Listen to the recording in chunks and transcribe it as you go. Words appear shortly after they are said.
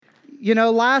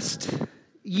Last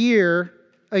year,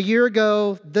 a year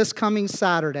ago, this coming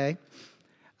Saturday,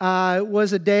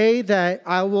 was a day that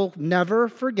I will never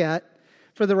forget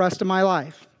for the rest of my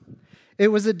life. It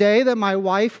was a day that my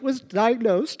wife was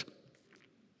diagnosed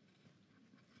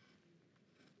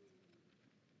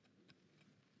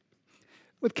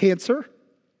with cancer.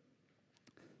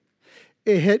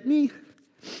 It hit me,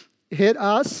 hit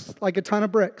us like a ton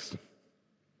of bricks.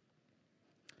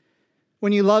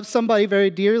 When you love somebody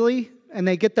very dearly and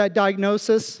they get that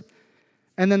diagnosis,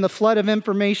 and then the flood of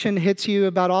information hits you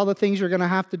about all the things you're going to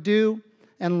have to do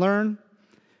and learn,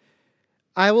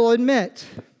 I will admit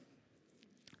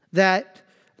that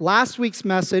last week's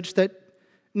message that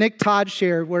Nick Todd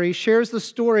shared, where he shares the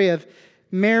story of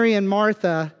Mary and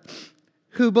Martha,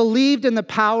 who believed in the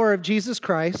power of Jesus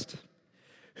Christ,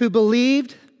 who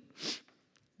believed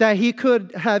that he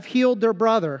could have healed their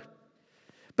brother,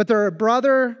 but their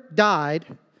brother died,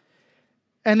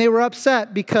 and they were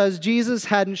upset because Jesus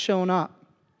hadn't shown up.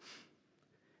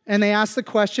 And they asked the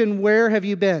question, "Where have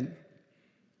you been?"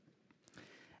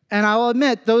 And I'll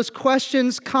admit, those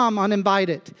questions come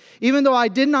uninvited. Even though I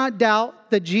did not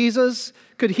doubt that Jesus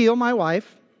could heal my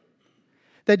wife,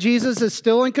 that Jesus is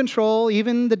still in control,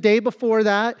 even the day before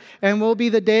that, and will be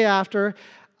the day after,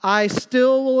 I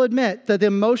still will admit that the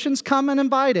emotions come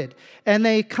uninvited. And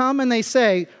they come and they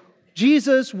say,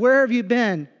 "Jesus, where have you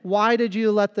been? Why did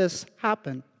you let this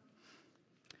happen?"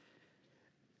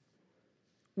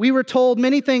 We were told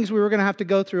many things we were going to have to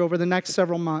go through over the next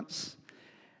several months.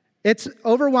 It's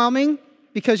overwhelming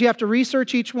because you have to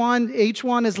research each one. Each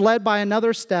one is led by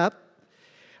another step.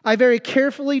 I very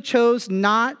carefully chose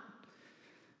not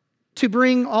to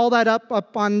bring all that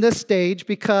up on this stage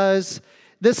because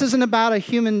this isn't about a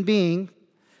human being.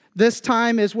 This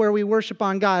time is where we worship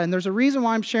on God. And there's a reason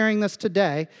why I'm sharing this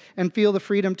today and feel the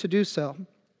freedom to do so.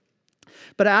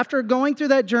 But after going through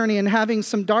that journey and having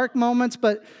some dark moments,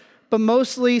 but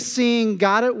mostly seeing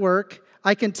God at work,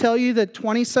 I can tell you that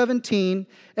 2017,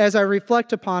 as I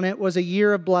reflect upon it, was a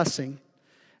year of blessing,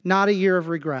 not a year of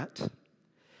regret.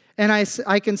 And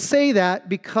I can say that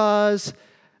because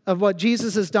of what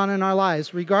Jesus has done in our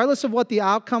lives. Regardless of what the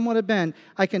outcome would have been,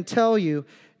 I can tell you,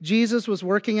 Jesus was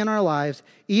working in our lives,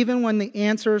 even when the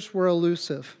answers were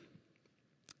elusive.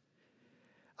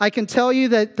 I can tell you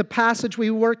that the passage we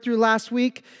worked through last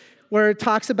week, where it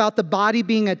talks about the body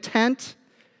being a tent,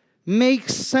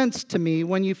 makes sense to me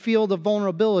when you feel the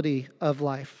vulnerability of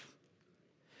life.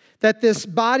 That this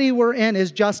body we're in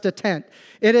is just a tent.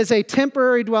 It is a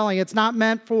temporary dwelling. It's not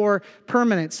meant for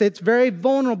permanence. It's very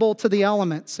vulnerable to the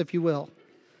elements, if you will.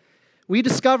 We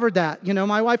discovered that.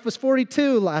 My wife was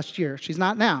 42 last year. She's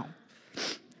not now.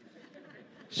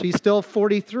 She's still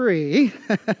 43.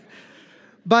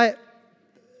 But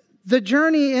the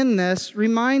journey in this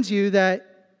reminds you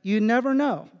that you never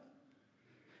know.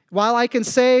 While I can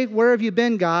say, "Where have you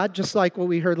been, God?" just like what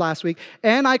we heard last week,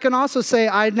 and I can also say,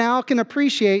 I now can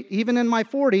appreciate, even in my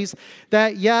 40s,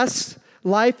 that yes,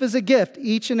 life is a gift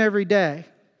each and every day,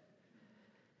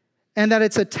 and that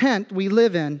it's a tent we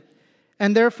live in.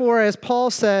 And therefore, as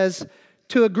Paul says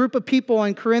to a group of people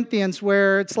in Corinthians,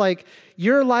 where it's like,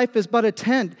 your life is but a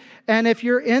tent, and if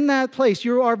you're in that place,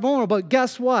 you are vulnerable. But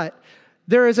guess what?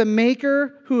 There is a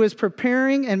maker who is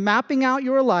preparing and mapping out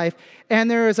your life, and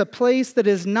there is a place that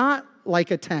is not like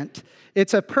a tent.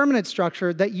 It's a permanent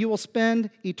structure that you will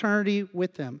spend eternity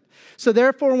with him. So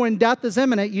therefore, when death is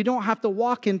imminent, you don't have to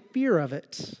walk in fear of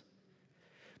it.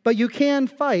 But you can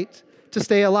fight to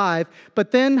stay alive, but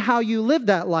then how you live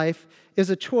that life is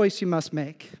a choice you must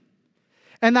make.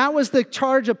 And that was the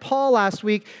charge of Paul last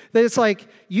week, that it's like,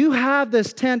 you have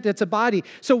this tent, it's a body.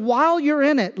 So while you're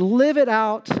in it, live it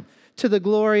out to the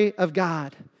glory of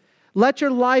God. Let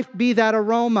your life be that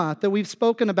aroma that we've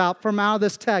spoken about from out of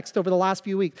this text over the last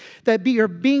few weeks. That you're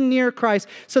being near Christ,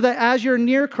 so that as you're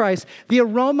near Christ, the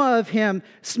aroma of him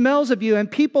smells of you.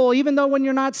 And people, even though when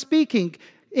you're not speaking,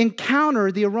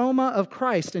 encounter the aroma of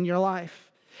Christ in your life.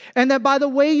 And that by the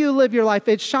way you live your life,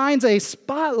 it shines a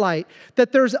spotlight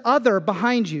that there's other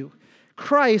behind you.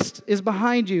 Christ is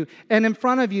behind you and in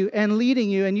front of you and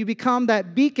leading you, and you become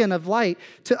that beacon of light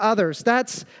to others.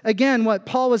 That's, again, what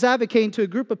Paul was advocating to a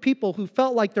group of people who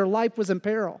felt like their life was in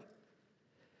peril.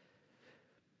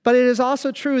 But it is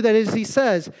also true that, as he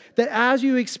says, that as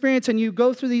you experience and you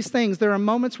go through these things, there are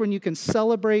moments when you can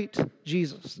celebrate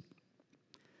Jesus.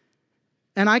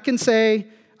 And I can say,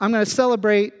 I'm going to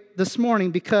celebrate this morning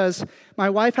because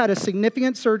my wife had a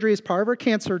significant surgery as part of her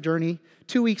cancer journey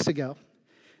 2 weeks ago.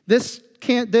 This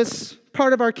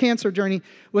part of our cancer journey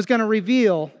was going to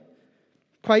reveal,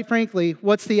 quite frankly,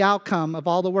 what's the outcome of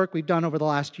all the work we've done over the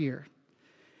last year.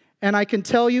 And I can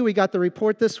tell you, we got the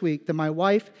report this week that my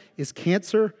wife is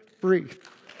cancer-free.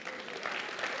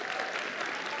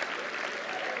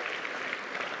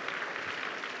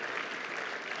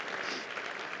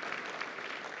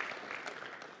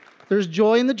 There's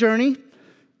joy in the journey,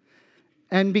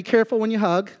 and be careful when you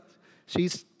hug.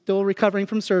 She's still recovering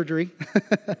from surgery.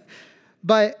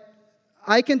 But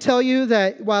I can tell you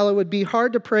that while it would be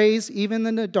hard to praise even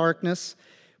in the darkness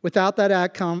without that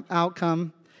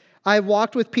outcome, I've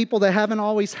walked with people that haven't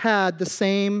always had the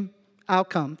same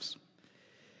outcomes.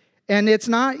 And it's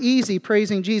not easy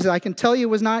praising Jesus. I can tell you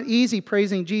it was not easy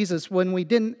praising Jesus when we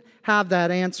didn't have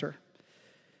that answer.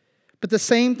 But the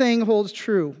same thing holds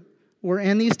true. We're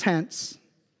in these tents.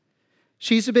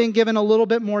 She's been given a little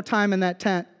bit more time in that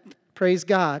tent. Praise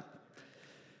God.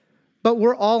 But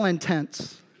we're all in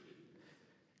tents.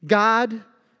 God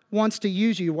wants to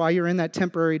use you while you're in that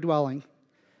temporary dwelling.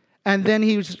 And then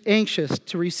He's anxious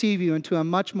to receive you into a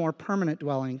much more permanent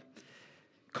dwelling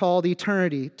called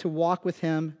eternity, to walk with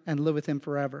Him and live with Him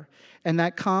forever. And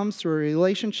that comes through a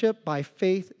relationship by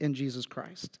faith in Jesus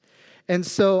Christ. And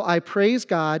so I praise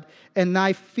God, and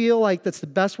I feel like that's the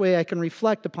best way I can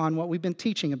reflect upon what we've been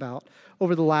teaching about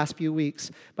over the last few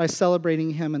weeks by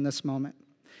celebrating Him in this moment.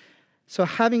 So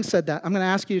having said that, I'm going to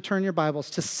ask you to turn your Bibles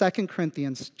to 2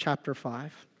 Corinthians chapter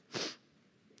 5.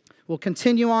 We'll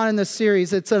continue on in this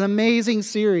series. It's an amazing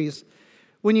series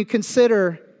when you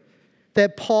consider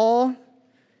that Paul,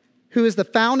 who is the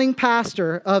founding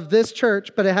pastor of this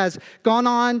church, but it has gone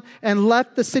on and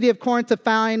left the city of Corinth to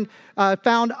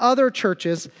found other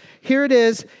churches. Here it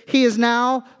is. He is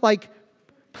now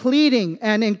pleading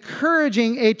and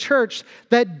encouraging a church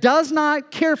that does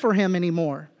not care for him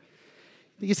anymore.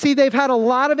 You see, they've had a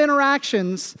lot of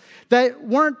interactions that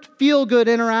weren't feel-good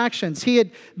interactions. He had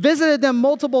visited them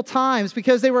multiple times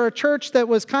because they were a church that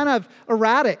was kind of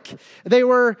erratic. They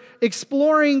were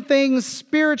exploring things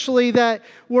spiritually that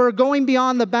were going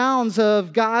beyond the bounds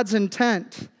of God's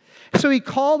intent. So he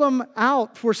called them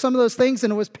out for some of those things,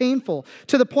 and it was painful,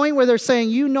 to the point where they're saying,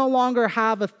 you no longer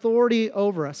have authority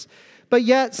over us. But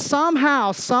yet,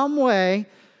 somehow, some way,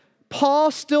 Paul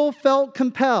still felt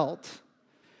compelled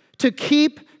to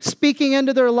keep speaking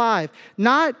into their life.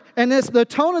 The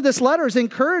tone of this letter is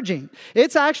encouraging.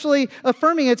 It's actually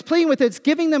affirming, it's pleading with it, it's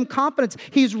giving them confidence.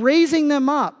 He's raising them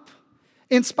up,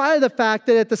 in spite of the fact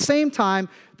that at the same time,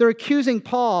 they're accusing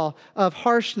Paul of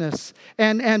harshness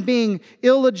and being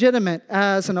illegitimate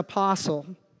as an apostle.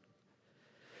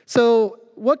 So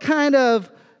what kind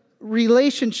of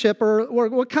relationship or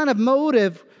what kind of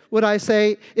motive, would I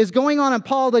say, is going on in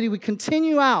Paul that he would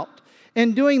continue out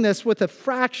and doing this with a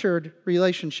fractured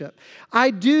relationship?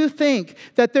 I do think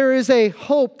that there is a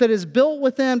hope that is built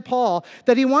within Paul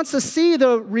that he wants to see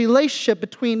the relationship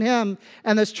between him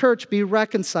and this church be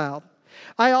reconciled.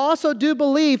 I also do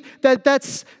believe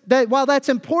that while that's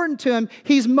important to him,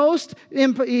 he's most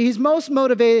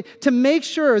motivated to make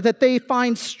sure that they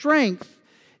find strength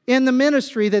in the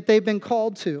ministry that they've been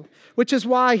called to, which is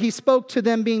why he spoke to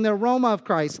them being the aroma of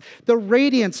Christ, the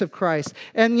radiance of Christ.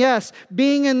 And yes,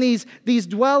 being in these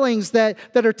dwellings that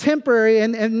are temporary,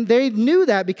 and they knew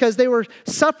that because they were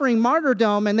suffering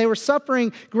martyrdom and they were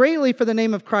suffering greatly for the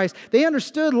name of Christ. They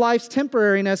understood life's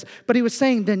temporariness, but he was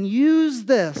saying, then use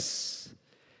this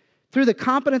through the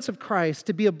competence of Christ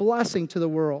to be a blessing to the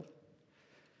world.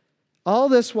 All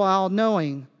this while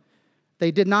knowing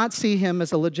they did not see him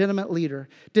as a legitimate leader,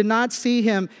 did not see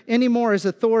him anymore as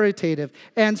authoritative,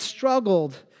 and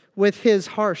struggled with his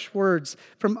harsh words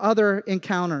from other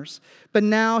encounters. But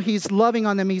now he's loving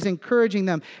on them, he's encouraging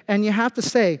them. And you have to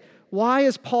say, why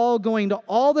is Paul going to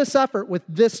all this effort with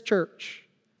this church?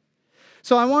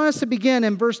 So I want us to begin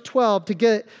in verse 12 to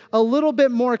get a little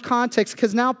bit more context,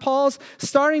 because now Paul's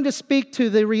starting to speak to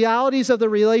the realities of the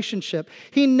relationship.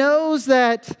 He knows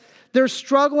that they're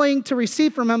struggling to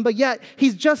receive from him, but yet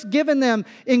he's just given them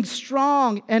a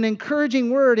strong and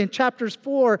encouraging word in chapters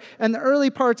 4 and the early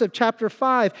parts of chapter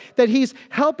 5 that he's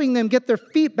helping them get their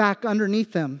feet back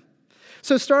underneath them.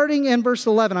 So starting in verse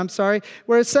 11,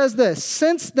 where it says this,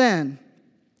 since then,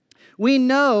 we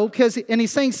know, and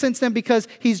he's saying since then because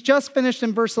he's just finished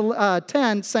in verse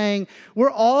 10 saying,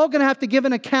 we're all going to have to give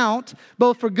an account,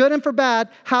 both for good and for bad,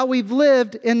 how we've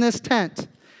lived in this tent.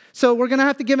 So we're going to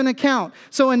have to give an account.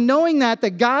 So in knowing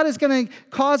that God is going to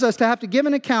cause us to have to give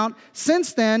an account,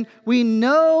 since then, we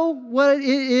know what it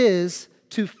is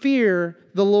to fear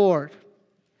the Lord.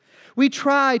 We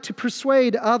try to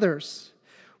persuade others.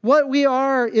 What we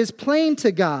are is plain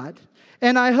to God,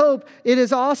 and I hope it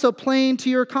is also plain to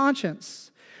your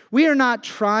conscience. We are not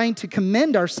trying to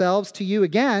commend ourselves to you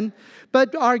again,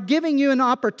 but are giving you an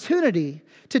opportunity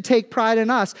to take pride in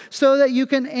us, so that you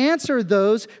can answer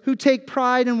those who take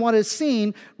pride in what is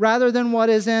seen rather than what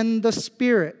is in the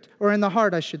spirit, or in the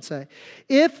heart, I should say.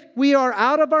 If we are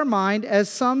out of our mind, as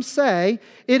some say,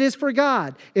 it is for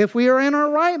God. If we are in our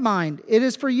right mind, it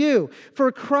is for you.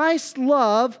 For Christ's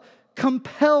love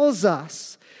compels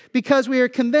us, because we are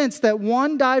convinced that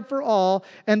one died for all,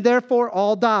 and therefore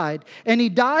all died. And he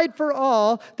died for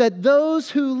all, that those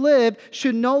who live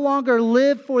should no longer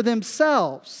live for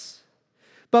themselves,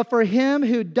 but for him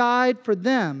who died for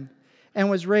them and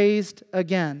was raised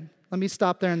again. Let me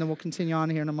stop there, and then we'll continue on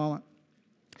here in a moment.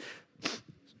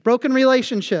 Broken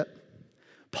relationship.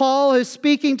 Paul is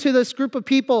speaking to this group of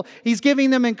people. He's giving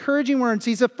them encouraging words.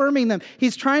 He's affirming them.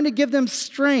 He's trying to give them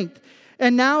strength.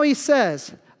 And now he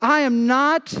says, I am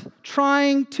not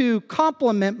trying to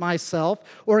compliment myself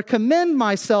or commend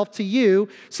myself to you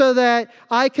so that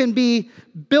I can be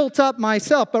built up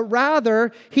myself, but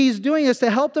rather he's doing this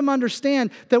to help them understand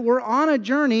that we're on a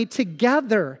journey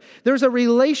together. There's a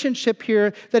relationship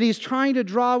here that he's trying to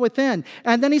draw within.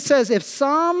 And then he says, if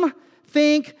some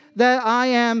think that I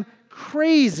am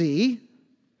crazy,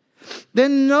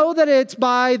 then know that it's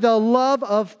by the love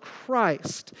of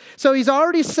Christ. So he's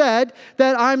already said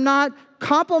that I'm not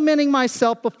complimenting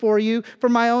myself before you for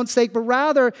my own sake, but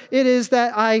rather it is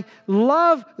that I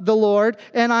love the Lord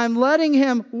and I'm letting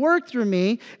him work through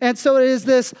me. And so it is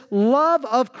this love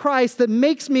of Christ that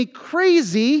makes me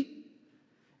crazy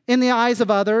in the eyes of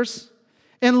others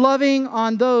and loving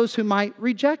on those who might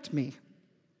reject me.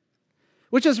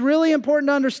 Which is really important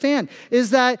to understand, is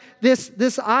that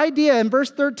this idea in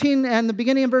verse 13 and the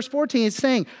beginning of verse 14 is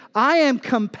saying, I am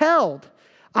compelled,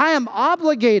 I am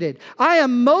obligated, I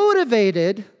am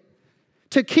motivated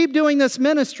to keep doing this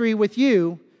ministry with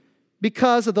you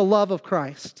because of the love of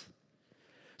Christ.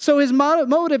 So his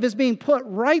motive is being put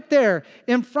right there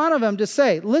in front of him to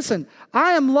say, listen,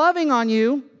 I am loving on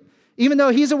you. Even though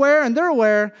he's aware and they're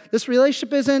aware, this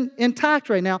relationship isn't intact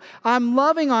right now. I'm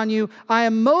loving on you. I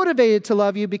am motivated to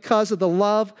love you because of the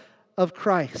love of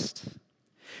Christ.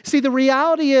 See, the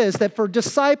reality is that for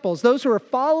disciples, those who are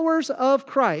followers of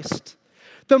Christ,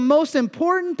 the most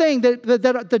important thing that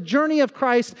the journey of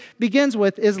Christ begins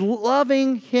with is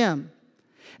loving him.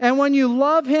 And when you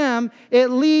love him, it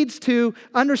leads to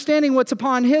understanding what's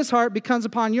upon his heart becomes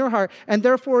upon your heart, and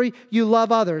therefore you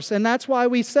love others. And that's why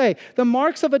we say the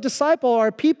marks of a disciple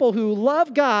are people who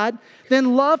love God,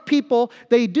 then love people.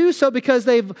 They do so because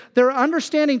they're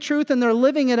understanding truth and they're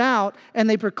living it out, and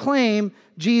they proclaim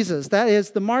Jesus. That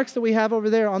is the marks that we have over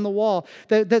there on the wall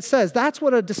that says that's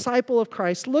what a disciple of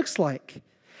Christ looks like.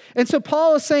 And so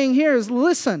Paul is saying here is,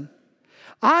 listen,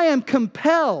 I am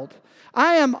compelled,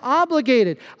 I am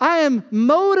obligated, I am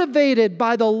motivated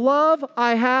by the love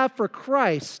I have for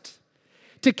Christ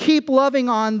to keep loving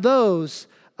on those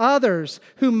others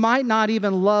who might not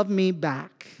even love me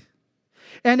back.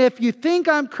 And if you think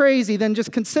I'm crazy, then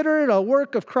just consider it a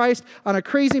work of Christ on a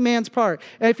crazy man's part.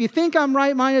 And if you think I'm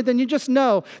right-minded, then you just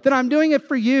know that I'm doing it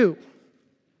for you.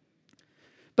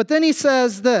 But then he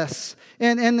says this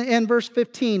in verse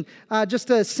 15, just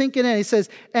to sink it in. He says,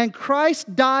 and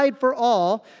Christ died for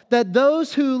all, that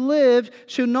those who live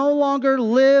should no longer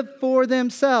live for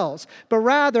themselves, but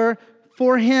rather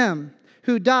for him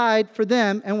who died for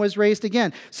them and was raised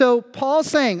again. So Paul's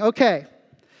saying, okay,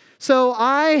 so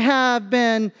I have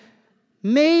been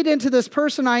made into this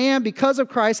person I am because of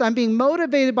Christ. I'm being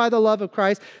motivated by the love of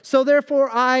Christ. So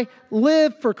therefore, I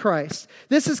live for Christ.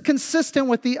 This is consistent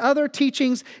with the other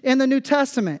teachings in the New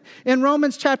Testament. In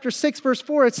Romans chapter 6, verse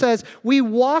 4, it says, we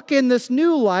walk in this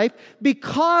new life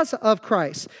because of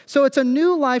Christ. So it's a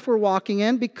new life we're walking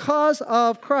in because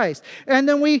of Christ. And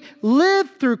then we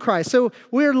live through Christ. So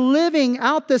we're living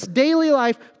out this daily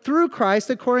life through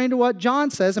Christ, according to what John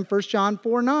says in 1 John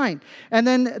 4:9. And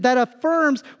then that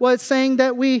affirms what it's saying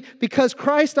that because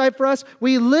Christ died for us,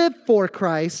 we live for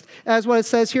Christ, as what it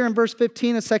says here in verse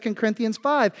 15 of 2 Corinthians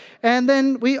 5. And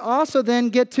then we also then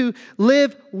get to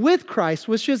live with Christ,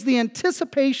 which is the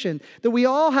anticipation that we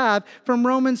all have from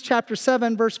Romans chapter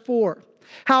 7, verse 4.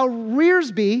 How Warren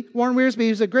Wiersbe,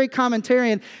 who's a great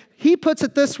commentarian, he puts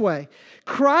it this way: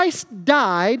 Christ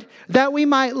died that we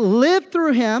might live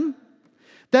through him,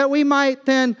 that we might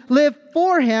then live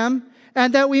for him,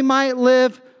 and that we might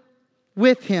live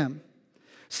with him.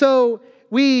 So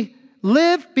we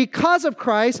live because of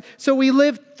Christ, so we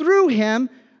live through him,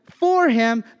 for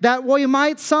him, that we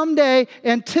might someday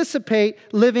anticipate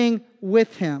living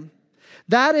with him.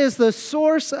 That is the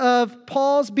source of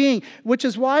Paul's being, which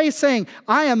is why he's saying,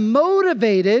 I am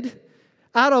motivated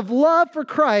out of love for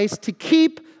Christ to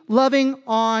keep loving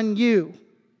on you.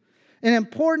 An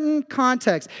important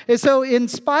context. And so in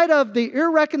spite of the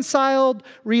irreconciled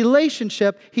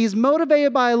relationship, he's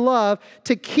motivated by love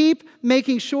to keep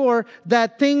making sure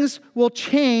that things will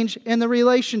change in the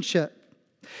relationship.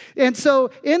 And so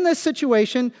in this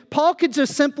situation, Paul could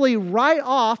just simply write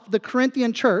off the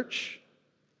Corinthian church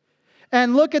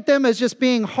and look at them as just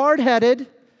being hard-headed,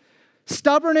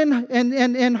 stubborn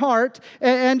in heart,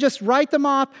 and just write them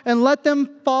off and let them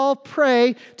fall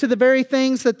prey to the very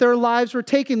things that their lives were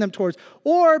taking them towards.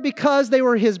 Or because they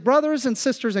were his brothers and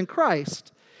sisters in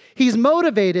Christ, he's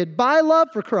motivated by love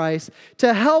for Christ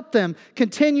to help them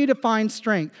continue to find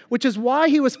strength, which is why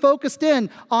he was focused in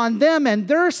on them and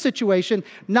their situation,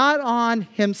 not on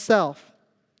himself.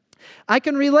 I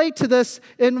can relate to this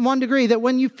in one degree, that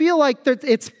when you feel like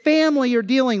it's family you're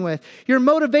dealing with, your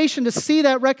motivation to see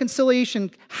that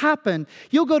reconciliation happen,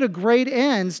 you'll go to great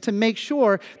ends to make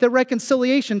sure that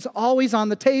reconciliation's always on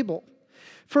the table.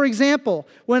 For example,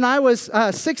 when I was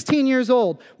 16 years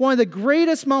old, one of the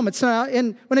greatest moments,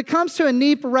 when it comes to a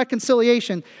need for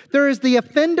reconciliation, there is the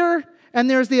offender and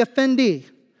there's the offendee.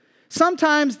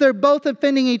 Sometimes they're both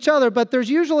offending each other, but there's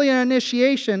usually an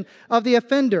initiation of the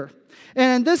offender.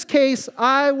 And in this case,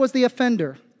 I was the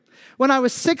offender. When I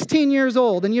was 16 years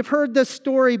old, and you've heard this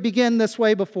story begin this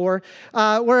way before,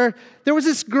 where there was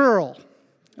this girl,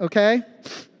 okay?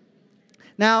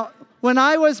 Now,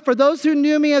 for those who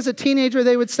knew me as a teenager,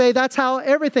 they would say that's how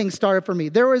everything started for me.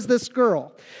 There was this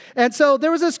girl. And so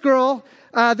there was this girl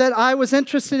that I was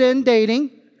interested in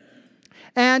dating,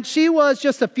 and she was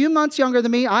just a few months younger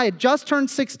than me. I had just turned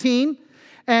 16,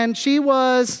 and she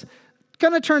was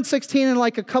going to turn 16 in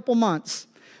like a couple months.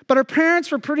 But her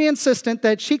parents were pretty insistent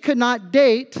that she could not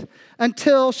date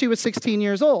until she was 16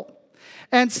 years old.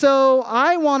 And so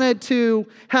I wanted to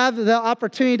have the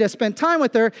opportunity to spend time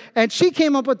with her, and she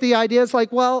came up with the ideas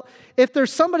like, well, if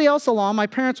there's somebody else along, my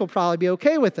parents will probably be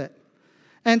okay with it.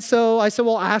 And so I said,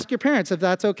 well, ask your parents if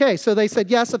that's okay. So they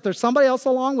said, yes, if there's somebody else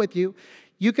along with you,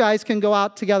 you guys can go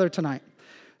out together tonight.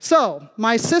 So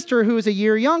my sister, who is a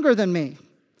year younger than me,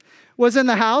 was in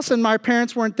the house, and my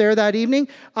parents weren't there that evening.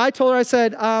 I told her, I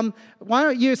said, why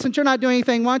don't you, since you're not doing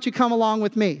anything, why don't you come along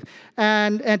with me?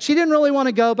 And she didn't really want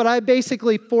to go, but I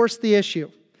basically forced the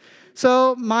issue.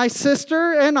 So my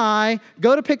sister and I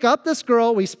go to pick up this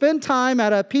girl. We spend time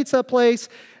at a pizza place,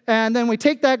 and then we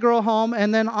take that girl home,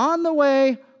 and then on the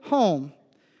way home,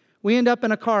 we end up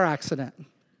in a car accident.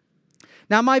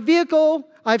 Now, my vehicle,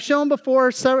 I've shown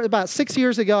before, about 6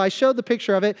 years ago, I showed the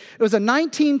picture of it. It was a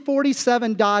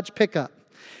 1947 Dodge pickup.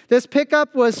 This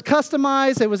pickup was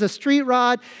customized. It was a street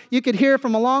rod. You could hear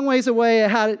from a long ways away.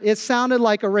 It sounded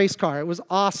like a race car. It was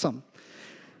awesome.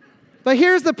 But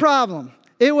here's the problem.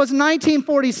 It was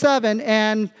 1947,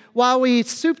 and while we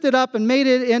souped it up and made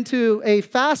it into a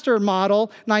faster model,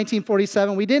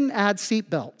 1947, we didn't add seat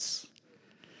belts.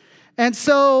 And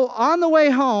so on the way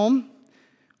home,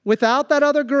 without that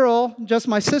other girl, just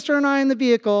my sister and I in the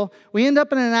vehicle, we end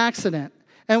up in an accident.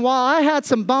 And while I had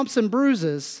some bumps and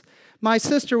bruises, my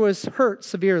sister was hurt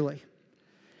severely.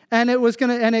 And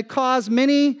it caused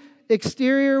many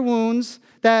exterior wounds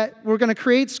that were going to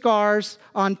create scars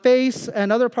on face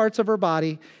and other parts of her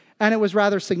body, and it was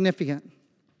rather significant.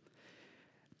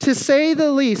 To say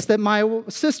the least, that my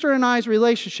sister and I's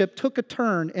relationship took a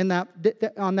turn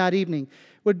on that evening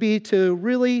would be to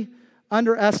really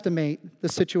underestimate the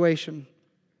situation.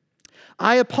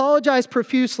 I apologized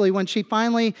profusely when she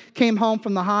finally came home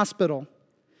from the hospital.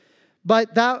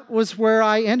 But that was where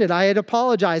I ended. I had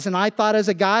apologized, and I thought as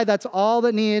a guy that's all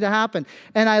that needed to happen.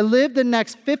 And I lived the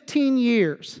next 15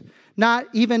 years not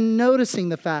even noticing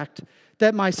the fact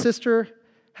that my sister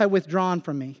had withdrawn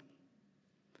from me.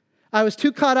 I was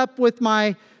too caught up with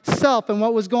myself and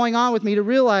what was going on with me to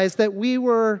realize that we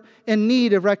were in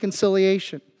need of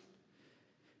reconciliation.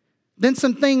 Then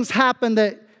some things happened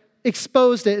that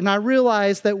exposed it, and I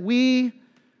realized that we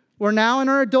were now in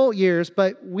our adult years,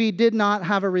 but we did not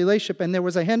have a relationship, and there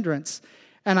was a hindrance.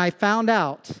 And I found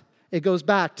out it goes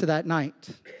back to that night.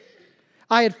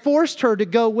 I had forced her to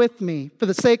go with me for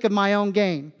the sake of my own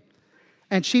gain,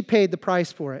 and she paid the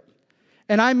price for it.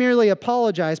 And I merely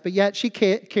apologized, but yet she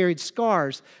carried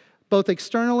scars, both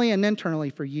externally and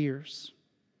internally, for years.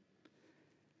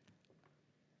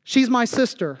 She's my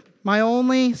sister, my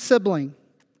only sibling.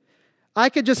 I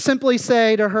could just simply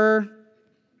say to her,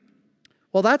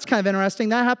 well, that's kind of interesting.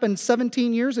 That happened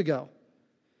 17 years ago.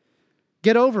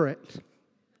 Get over it.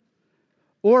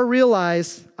 Or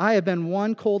realize I have been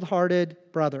one cold-hearted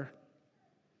brother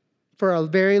for a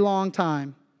very long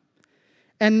time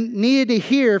and needed to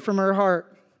hear from her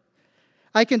heart.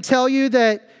 I can tell you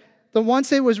that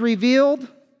once it was revealed,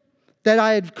 that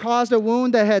I had caused a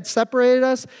wound that had separated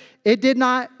us, it did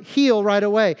not heal right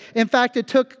away. In fact, it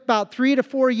took about 3 to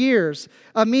 4 years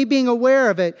of me being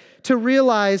aware of it to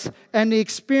realize and to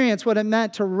experience what it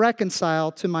meant to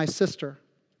reconcile to my sister.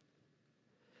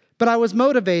 But I was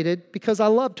motivated because I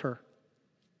loved her.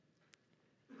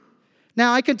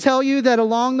 Now, I can tell you that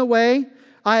along the way,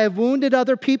 I have wounded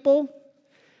other people,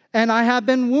 and I have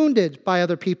been wounded by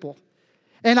other people.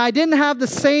 And I didn't have the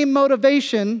same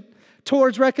motivation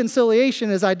towards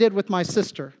reconciliation as I did with my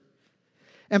sister.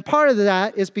 And part of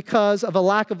that is because of a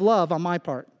lack of love on my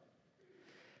part.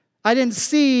 I didn't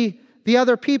see the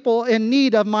other people in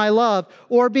need of my love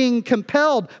or being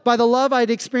compelled by the love I'd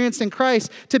experienced in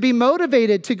Christ to be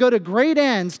motivated to go to great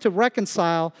ends to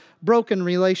reconcile broken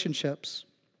relationships.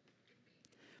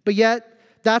 But yet,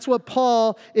 that's what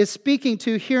Paul is speaking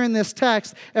to here in this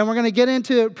text, and we're going to get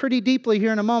into it pretty deeply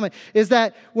here in a moment, is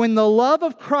that when the love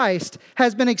of Christ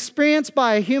has been experienced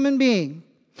by a human being,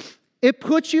 it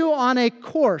puts you on a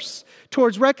course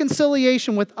towards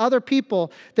reconciliation with other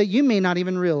people that you may not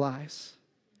even realize.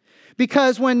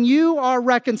 Because when you are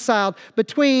reconciled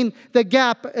between the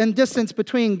gap and distance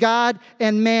between God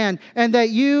and man, and that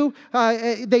you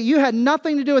had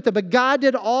nothing to do with it, but God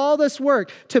did all this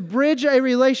work to bridge a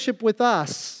relationship with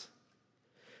us,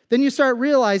 then you start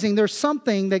realizing there's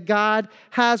something that God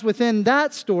has within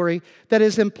that story that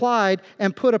is implied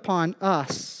and put upon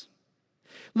us.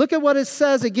 Look at what it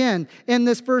says again in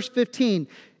this verse 15.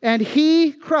 And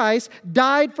he, Christ,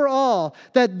 died for all,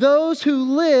 that those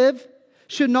who live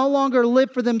should no longer live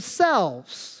for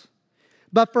themselves,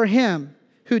 but for him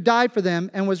who died for them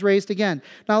and was raised again.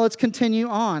 Now let's continue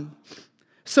on.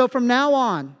 So from now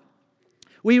on,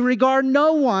 we regard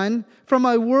no one from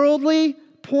a worldly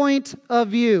point of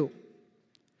view.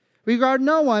 Regard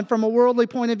no one from a worldly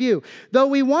point of view. Though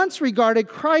we once regarded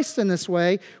Christ in this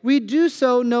way, we do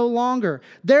so no longer.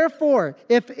 Therefore,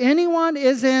 if anyone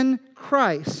is in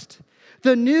Christ,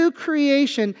 the new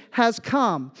creation has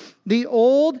come. The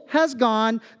old has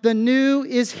gone. The new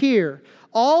is here.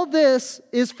 All this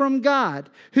is from God,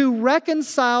 who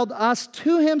reconciled us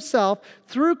to himself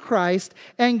through Christ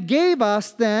and gave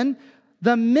us then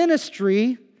the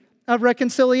ministry of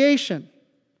reconciliation.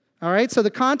 All right, so the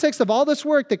context of all this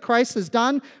work that Christ has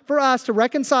done for us to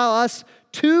reconcile us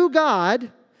to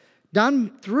God,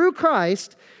 done through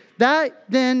Christ, that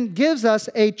then gives us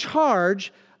a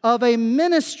charge of a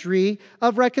ministry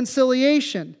of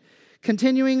reconciliation.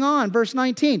 Continuing on, verse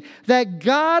 19, that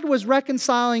God was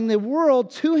reconciling the world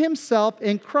to himself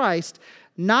in Christ,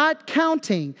 not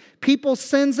counting people's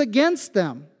sins against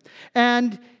them.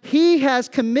 And he has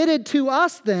committed to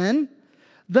us then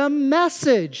the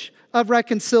message of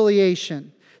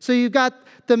reconciliation. So you've got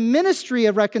the ministry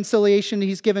of reconciliation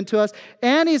he's given to us,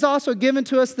 and he's also given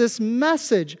to us this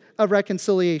message of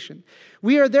reconciliation.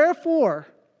 We are therefore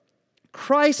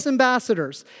Christ's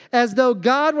ambassadors, as though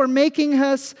God were making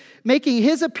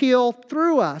his appeal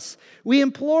through us. We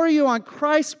implore you on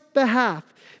Christ's behalf,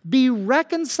 be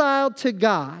reconciled to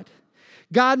God.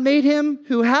 God made him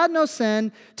who had no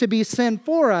sin to be sin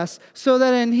for us, so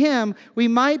that in him we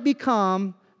might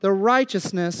become the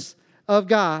righteousness of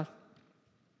God.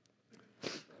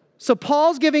 So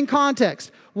Paul's giving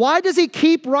context. Why does he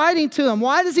keep writing to them?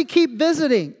 Why does he keep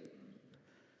visiting?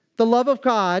 The love of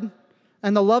God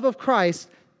and the love of Christ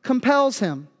compels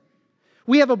him.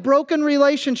 We have a broken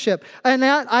relationship, and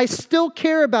that I still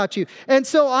care about you. And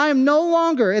so I am no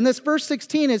longer, and this verse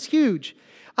 16 is huge,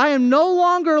 I am no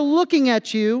longer looking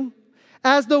at you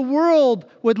as the world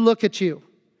would look at you.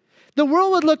 The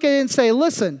world would look at it and say,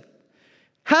 listen,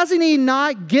 hasn't he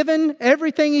not given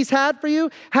everything he's had for you?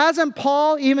 Hasn't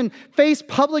Paul even faced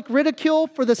public ridicule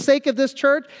for the sake of this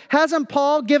church? Hasn't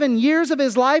Paul given years of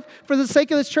his life for the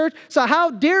sake of this church? So how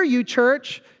dare you,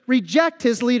 church, reject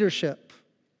his leadership?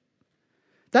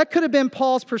 That could have been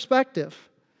Paul's perspective.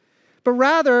 But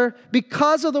rather,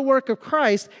 because of the work of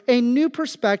Christ, a new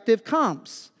perspective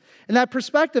comes. And that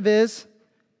perspective is,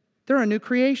 they're a new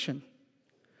creation.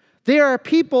 They are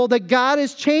people that God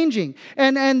is changing.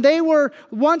 And they were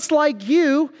once like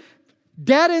you,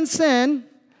 dead in sin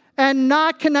and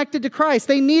not connected to Christ.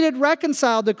 They needed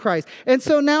reconciled to Christ. And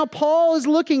so now Paul is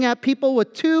looking at people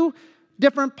with two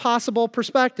different possible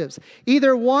perspectives.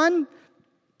 Either one,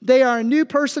 they are a new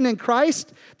person in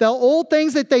Christ. The old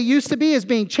things that they used to be is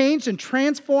being changed and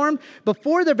transformed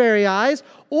before their very eyes.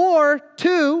 Or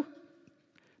two,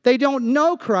 they don't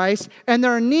know Christ, and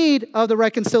they're in need of the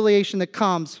reconciliation that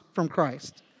comes from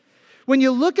Christ. When you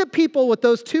look at people with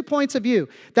those 2 points of view,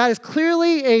 that is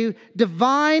clearly a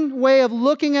divine way of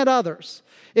looking at others,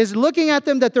 is looking at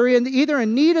them that they're either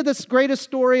in need of this greatest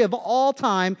story of all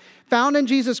time, found in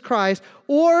Jesus Christ,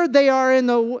 or they are in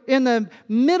the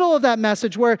middle of that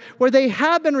message where they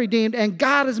have been redeemed and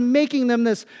God is making them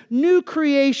this new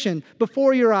creation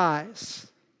before your eyes.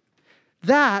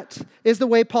 That is the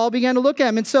way Paul began to look at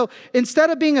them. And so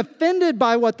instead of being offended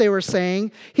by what they were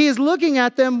saying, he is looking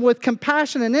at them with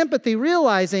compassion and empathy,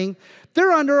 realizing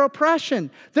they're under oppression,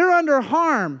 they're under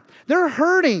harm, they're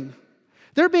hurting,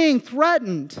 they're being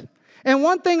threatened. And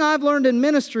one thing I've learned in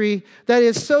ministry that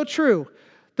is so true,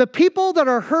 the people that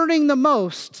are hurting the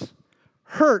most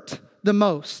hurt the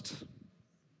most.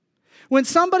 When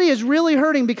somebody is really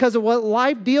hurting because of what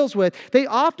life deals with, they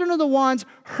often are the ones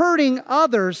hurting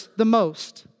others the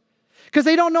most because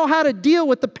they don't know how to deal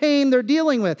with the pain they're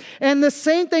dealing with. And the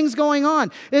same thing's going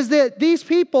on, is that these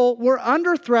people were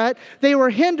under threat, they were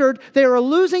hindered, they were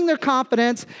losing their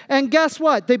confidence, and guess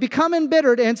what? They become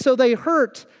embittered, and so they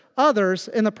hurt others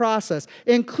in the process,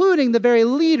 including the very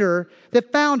leader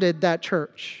that founded that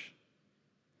church.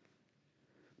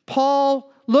 Paul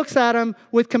looks at them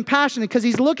with compassion because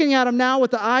he's looking at them now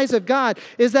with the eyes of God,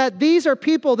 is that these are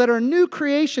people that are new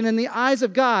creation in the eyes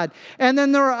of God. And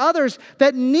then there are others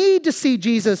that need to see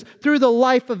Jesus through the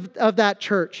life of that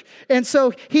church. And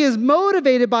so he is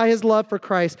motivated by his love for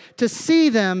Christ to see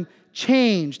them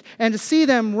changed and to see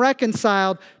them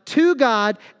reconciled to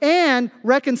God and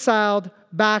reconciled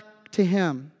back to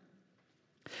him.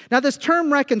 Now, this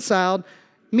term reconciled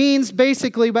means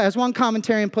basically, as one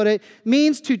commentarian put it,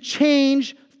 means to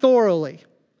change thoroughly.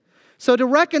 So to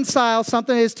reconcile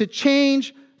something is to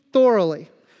change thoroughly.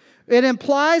 It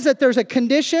implies that there's a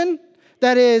condition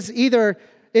that is either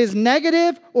is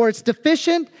negative or it's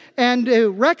deficient, and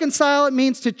to reconcile it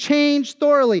means to change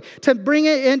thoroughly, to bring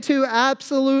it into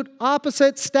absolute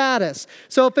opposite status.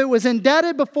 So if it was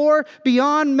indebted before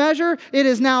beyond measure, it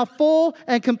is now full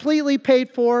and completely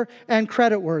paid for and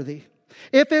creditworthy.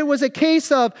 If it was a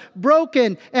case of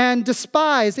broken and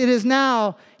despised, it is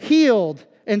now healed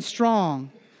and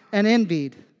strong and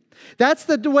envied. That's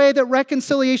the way that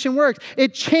reconciliation works.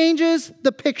 It changes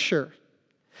the picture.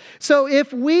 So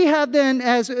if we have been,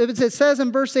 as it says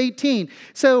in verse 18,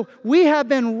 so we have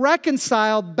been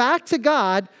reconciled back to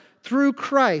God through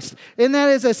Christ. And that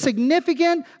is a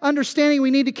significant understanding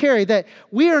we need to carry, that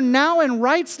we are now in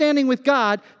right standing with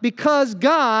God because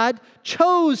God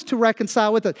chose to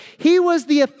reconcile with us. He was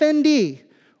the offendee.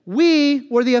 We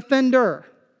were the offender.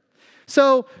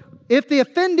 So if the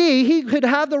offendee, he could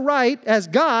have the right as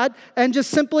God and just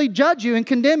simply judge you and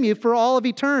condemn you for all of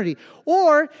eternity.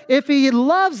 Or if he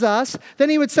loves us, then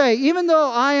he would say, even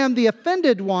though I am the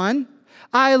offended one,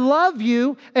 I love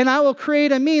you, and I will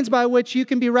create a means by which you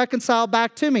can be reconciled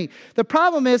back to me. The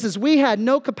problem is we had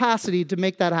no capacity to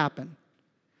make that happen.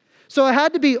 So it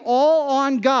had to be all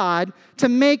on God to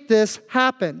make this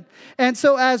happen. And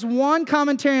so as one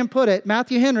commentarian put it,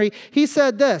 Matthew Henry, he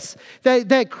said this,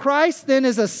 that Christ then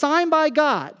is assigned by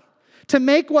God to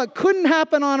make what couldn't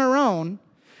happen on our own.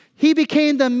 He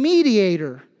became the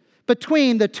mediator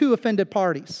between the two offended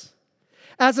parties,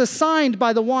 as assigned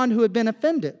by the one who had been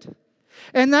offended.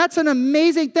 And that's an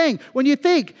amazing thing. When you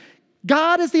think,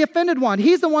 God is the offended one.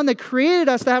 He's the one that created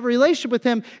us to have a relationship with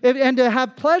him and to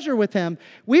have pleasure with him.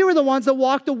 We were the ones that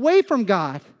walked away from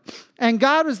God. And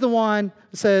God was the one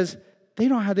who says, they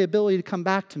don't have the ability to come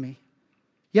back to me.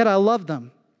 Yet I love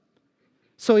them.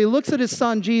 So he looks at his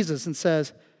son Jesus and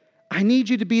says, I need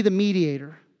you to be the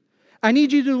mediator. I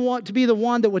need you to be the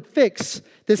one that would fix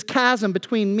this chasm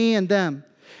between me and them.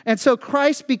 And so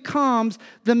Christ becomes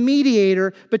the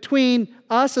mediator between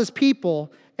us as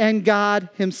people and God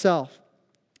himself.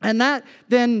 And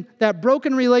that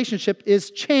broken relationship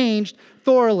is changed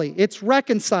thoroughly. It's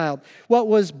reconciled. What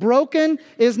was broken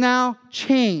is now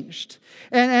changed.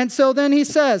 And so then he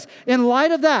says, in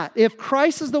light of that, if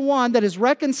Christ is the one that has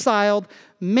reconciled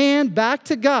man back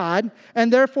to God,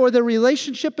 and therefore the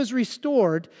relationship is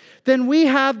restored, then we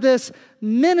have this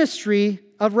ministry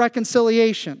of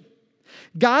reconciliation.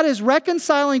 God is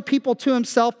reconciling people to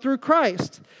himself through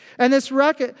Christ. And this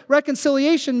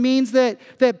reconciliation means that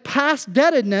past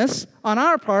indebtedness on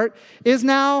our part is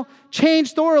now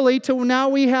changed thoroughly to now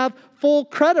we have full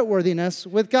creditworthiness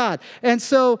with God. And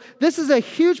so this is a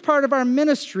huge part of our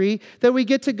ministry that we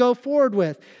get to go forward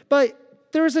with. But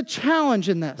there's a challenge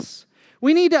in this.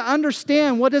 We need to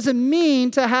understand, what does it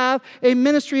mean to have a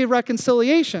ministry of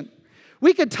reconciliation?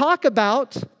 We could talk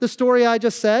about the story I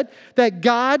just said, that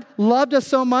God loved us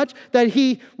so much that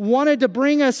he wanted to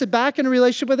bring us back in a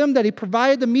relationship with him, that he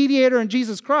provided the mediator in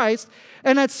Jesus Christ,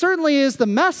 and that certainly is the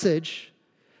message.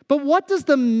 But what does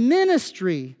a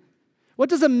ministry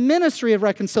of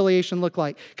reconciliation look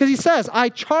like? Because he says, I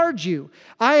charge you,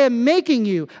 I am making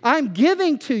you, I'm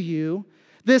giving to you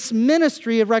this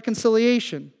ministry of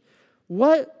reconciliation.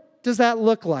 What does that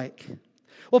look like?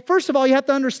 Well, first of all, you have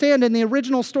to understand in the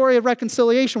original story of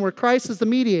reconciliation where Christ is the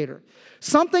mediator,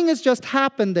 something has just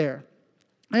happened there.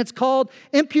 And it's called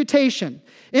imputation.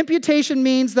 Imputation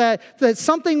means that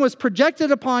something was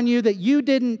projected upon you that you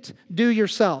didn't do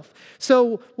yourself.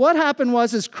 So what happened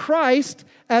was Christ,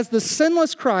 as the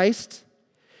sinless Christ,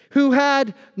 who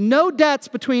had no debts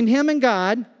between him and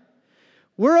God,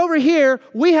 we're over here,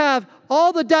 we have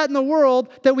all the debt in the world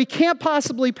that we can't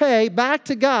possibly pay back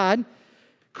to God.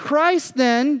 Christ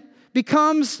then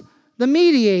becomes the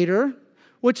mediator,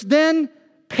 which then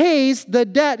pays the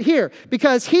debt here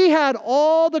because he had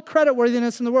all the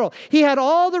creditworthiness in the world. He had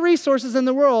all the resources in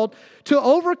the world to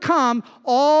overcome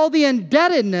all the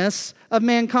indebtedness of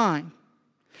mankind.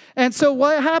 And so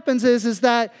what happens is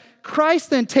that Christ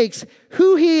then takes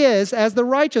who he is as the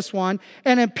righteous one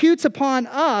and imputes upon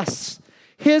us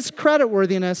his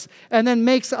creditworthiness and then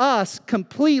makes us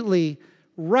completely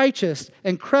righteous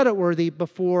and creditworthy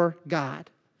before God.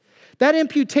 That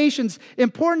imputation's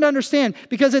important to understand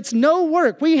because it's no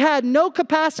work. We had no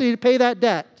capacity to pay that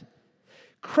debt.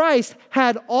 Christ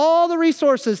had all the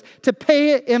resources to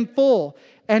pay it in full,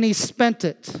 and he spent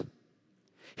it.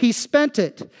 He spent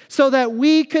it so that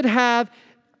we could have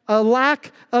a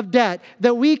lack of debt,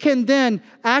 that we can then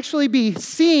actually be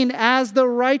seen as the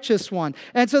righteous one.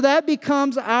 And so that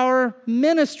becomes our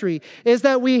ministry, is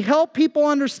that we help people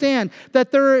understand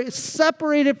that they're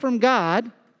separated from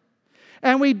God.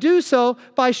 And we do so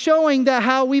by showing that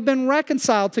how we've been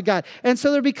reconciled to God. And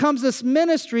so there becomes this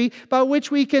ministry by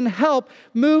which we can help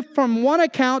move from one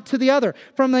account to the other.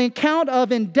 From the account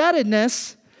of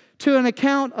indebtedness to an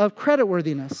account of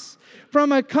creditworthiness.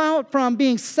 From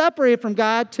being separated from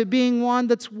God to being one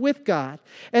that's with God.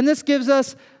 And this gives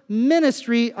us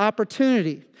ministry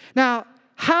opportunity. Now,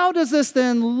 how does this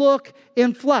then look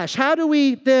in flesh? How do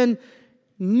we then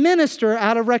minister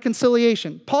out of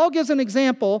reconciliation? Paul gives an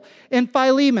example in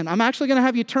Philemon. I'm actually going to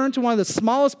have you turn to one of the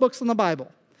smallest books in the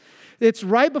Bible. It's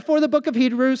right before the book of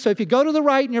Hebrews. So if you go to the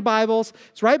right in your Bibles,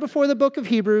 it's right before the book of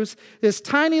Hebrews. This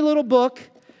tiny little book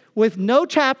with no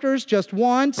chapters, just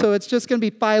one. So it's just going to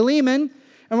be Philemon.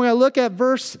 And we're going to look at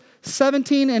verse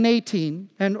 17 and 18.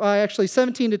 And actually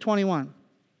 17 to 21.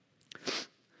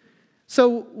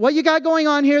 So what you got going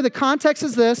on here, the context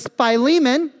is this.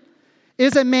 Philemon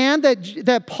is a man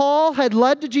that Paul had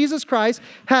led to Jesus Christ,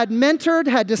 had mentored,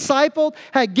 had discipled,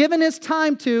 had given his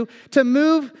time to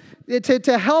move,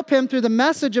 to help him through the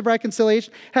message of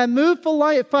reconciliation, had moved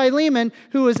Philemon,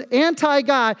 who was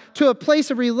anti-God, to a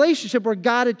place of relationship where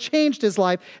God had changed his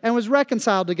life and was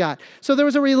reconciled to God. So there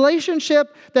was a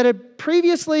relationship that had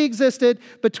previously existed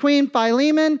between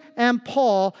Philemon and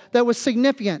Paul that was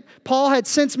significant. Paul had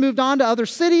since moved on to other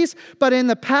cities, but in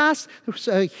the past, there was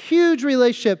a huge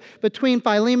relationship between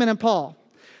Philemon and Paul.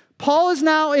 Paul is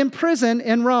now in prison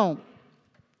in Rome.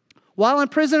 While in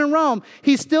prison in Rome,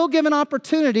 he's still given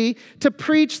opportunity to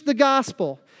preach the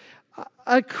gospel.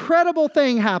 A incredible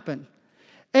thing happened.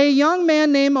 A young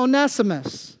man named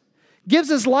Onesimus gives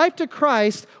his life to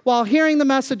Christ while hearing the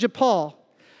message of Paul.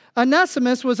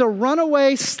 Onesimus was a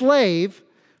runaway slave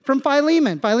from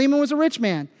Philemon. Philemon was a rich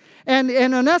man. And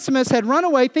Onesimus had run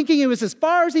away thinking he was as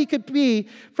far as he could be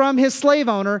from his slave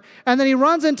owner. And then he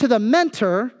runs into the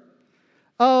mentor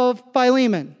of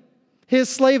Philemon, his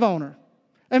slave owner.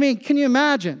 I mean, can you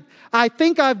imagine? I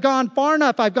think I've gone far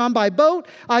enough. I've gone by boat.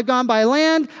 I've gone by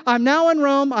land. I'm now in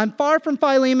Rome. I'm far from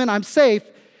Philemon. I'm safe.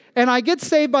 And I get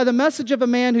saved by the message of a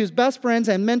man who's best friends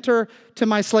and mentor to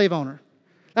my slave owner.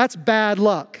 That's bad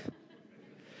luck.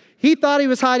 He thought he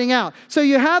was hiding out. So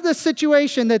you have this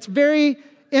situation that's very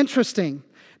interesting.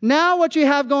 Now what you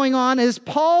have going on is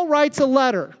Paul writes a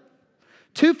letter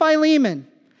to Philemon.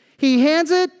 He hands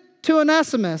it to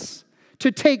Onesimus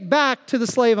to take back to the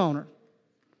slave owner.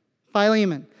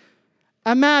 Philemon.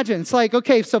 Imagine, it's like,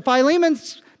 okay, so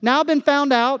Philemon's now been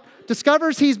found out,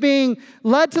 discovers he's being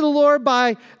led to the Lord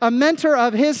by a mentor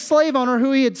of his slave owner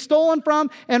who he had stolen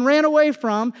from and ran away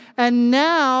from, and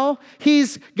now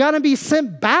he's going to be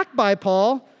sent back by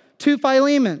Paul to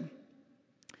Philemon.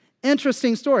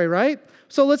 Interesting story, right?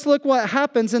 So let's look what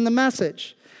happens in the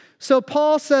message. So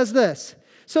Paul says this,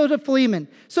 so to Philemon,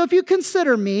 so if you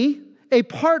consider me a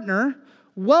partner,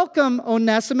 welcome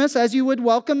Onesimus as you would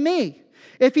welcome me.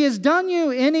 If he has done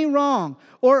you any wrong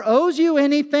or owes you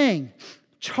anything,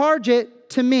 charge it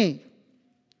to me.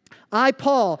 I,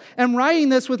 Paul, am writing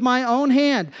this with my own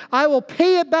hand. I will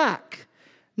pay it back,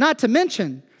 not to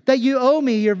mention that you owe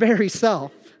me your very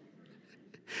self.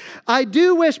 I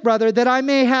do wish, brother, that I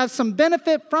may have some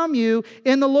benefit from you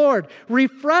in the Lord.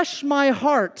 Refresh my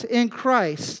heart in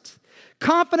Christ,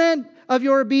 confident of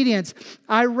your obedience.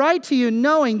 I write to you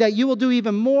knowing that you will do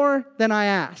even more than I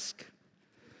ask.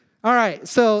 All right,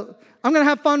 so I'm going to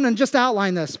have fun and just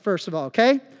outline this first of all,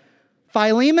 okay?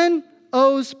 Philemon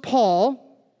owes Paul.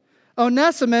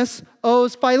 Onesimus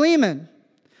owes Philemon.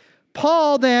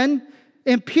 Paul then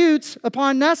imputes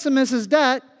upon Onesimus'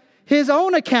 debt his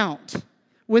own account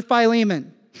with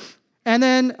Philemon. And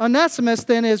then Onesimus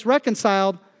then is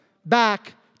reconciled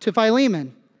back to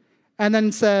Philemon. And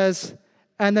then says,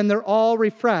 and then they're all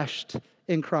refreshed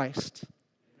in Christ.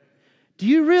 Do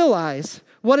you realize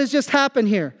what has just happened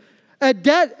here? A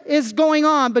debt is going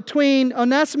on between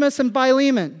Onesimus and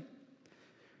Philemon.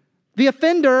 The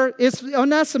offender is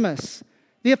Onesimus.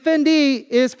 The offendee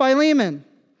is Philemon.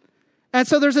 And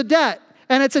so there's a debt.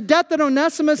 And it's a debt that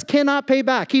Onesimus cannot pay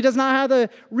back. He does not have the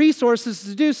resources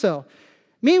to do so.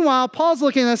 Meanwhile, Paul's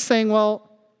looking at this saying, well,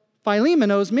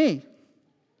 Philemon owes me.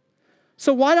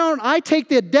 So why don't I take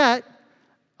the debt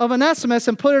of Onesimus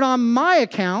and put it on my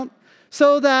account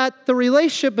so that the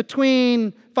relationship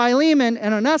between Philemon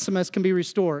and Onesimus can be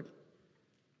restored?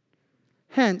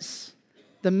 Hence,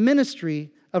 the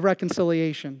ministry of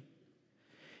reconciliation.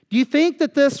 Do you think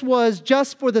that this was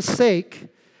just for the sake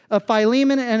of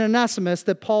Philemon and Onesimus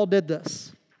that Paul did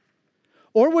this?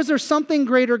 Or was there something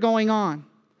greater going on?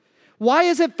 Why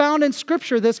is it found in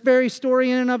Scripture, this very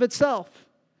story in and of itself?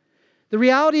 The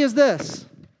reality is this.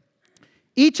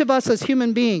 Each of us as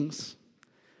human beings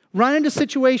run into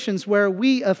situations where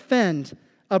we offend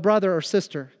a brother or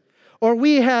sister, or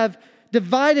we have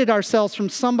divided ourselves from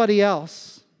somebody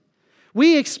else.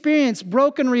 We experience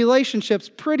broken relationships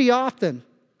pretty often,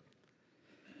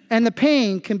 and the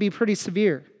pain can be pretty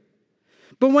severe.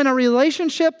 But when a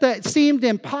relationship that seemed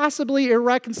impossibly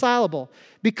irreconcilable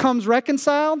becomes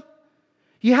reconciled,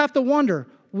 you have to wonder,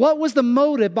 what was the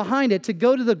motive behind it to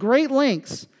go to the great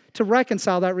lengths to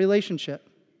reconcile that relationship?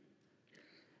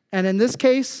 And in this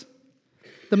case,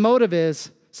 the motive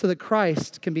is so that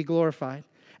Christ can be glorified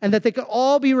and that they could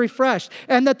all be refreshed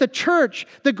and that the church,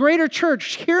 the greater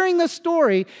church, hearing the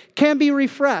story can be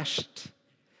refreshed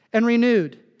and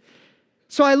renewed.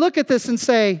 So I look at this and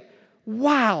say,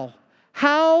 wow,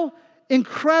 how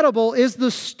incredible is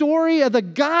the story of the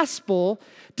gospel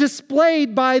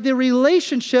displayed by the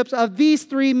relationships of these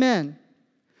three men.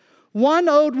 One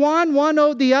owed one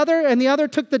owed the other, and the other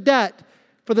took the debt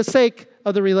for the sake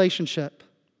of the relationship.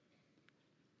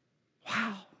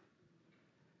 Wow.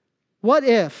 What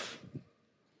if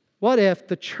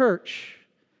the church,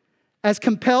 as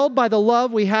compelled by the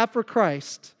love we have for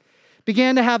Christ,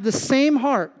 began to have the same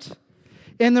heart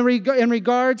in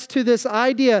regards to this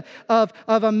idea of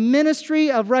a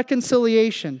ministry of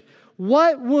reconciliation?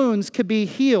 What wounds could be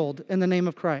healed in the name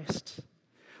of Christ?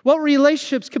 What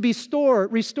relationships could be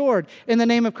restored in the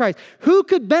name of Christ? Who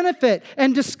could benefit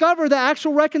and discover the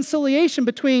actual reconciliation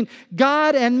between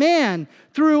God and man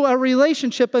through a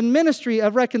relationship and ministry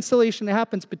of reconciliation that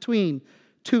happens between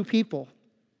two people?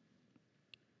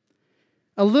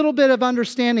 A little bit of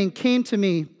understanding came to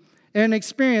me in an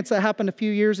experience that happened a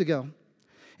few years ago.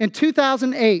 In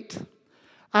 2008,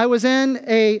 I was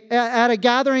at a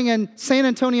gathering in San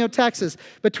Antonio, Texas,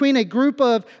 between a group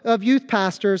of youth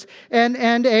pastors and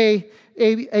a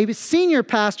senior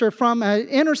pastor from an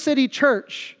inner city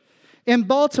church in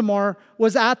Baltimore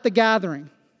was at the gathering.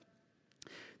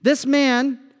 This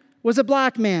man was a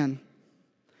black man.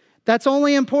 That's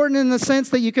only important in the sense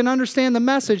that you can understand the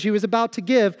message he was about to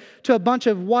give to a bunch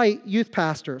of white youth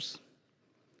pastors.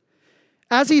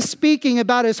 As he's speaking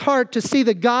about his heart to see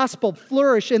the gospel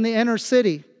flourish in the inner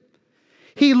city,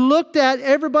 he looked at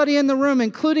everybody in the room,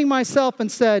 including myself,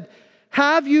 and said,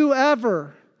 "Have you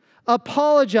ever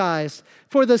apologized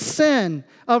for the sin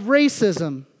of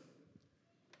racism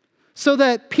so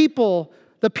that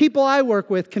the people I work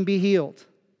with can be healed?"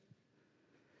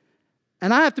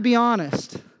 And I have to be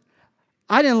honest,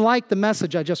 I didn't like the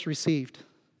message I just received.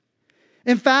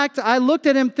 In fact, I looked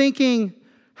at him thinking,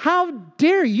 how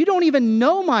dare you don't even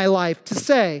know my life to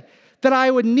say that I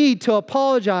would need to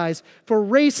apologize for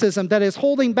racism that is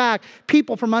holding back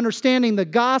people from understanding the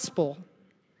gospel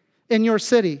in your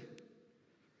city.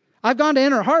 I've gone to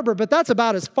Inner Harbor, but that's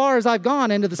about as far as I've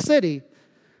gone into the city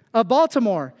of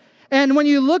Baltimore. And when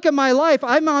you look at my life,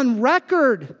 I'm on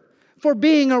record for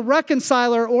being a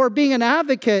reconciler or being an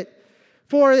advocate,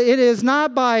 for it is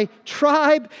not by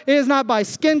tribe, it is not by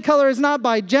skin color, it is not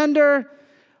by gender.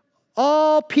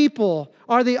 All people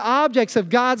are the objects of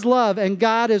God's love, and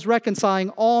God is reconciling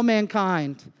all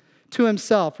mankind to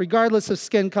himself, regardless of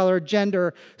skin color,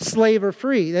 gender, slave, or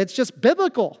free. It's just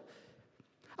biblical.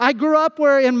 I grew up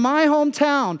where in my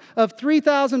hometown of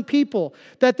 3,000 people,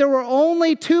 that there were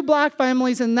only 2 black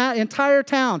families in that entire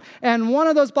town. And one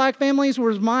of those black families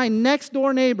was my next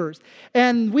door neighbors.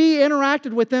 And we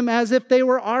interacted with them as if they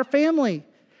were our family.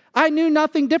 I knew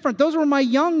nothing different. Those were my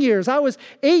young years. I was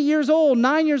 8 years old,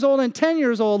 9 years old, and 10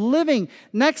 years old living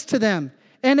next to them.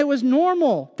 And it was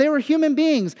normal. They were human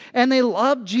beings, and they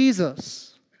loved Jesus.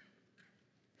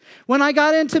 When I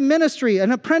got into ministry,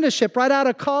 an apprenticeship right out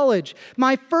of college,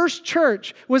 my first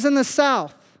church was in the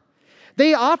South.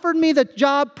 They offered me the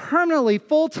job permanently,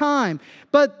 full-time.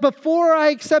 But before I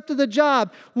accepted the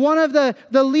job, one of the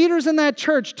leaders in that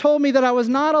church told me that I was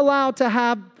not allowed to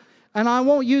have, and I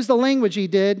won't use the language he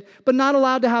did, but not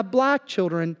allowed to have black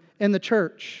children in the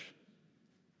church.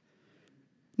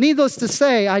 Needless to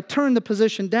say, I turned the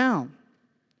position down.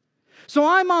 So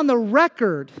I'm on the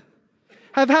record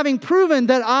of having proven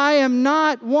that I am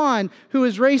not one who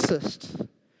is racist.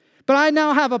 But I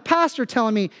now have a pastor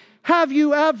telling me, have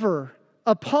you ever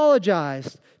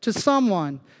apologized to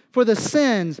someone for the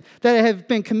sins that have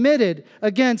been committed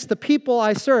against the people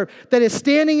I serve, that is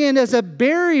standing in as a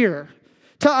barrier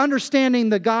to understanding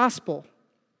the gospel?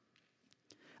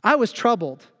 I was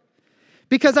troubled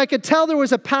because I could tell there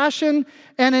was a passion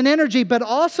and an energy, but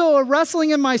also a wrestling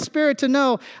in my spirit to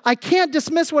know I can't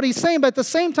dismiss what he's saying, but at the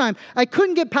same time, I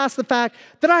couldn't get past the fact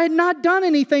that I had not done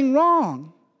anything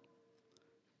wrong.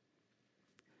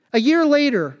 A year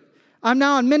later, I'm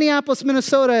now in Minneapolis,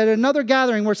 Minnesota at another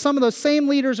gathering where some of those same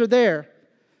leaders are there.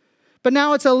 But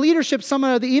now it's a leadership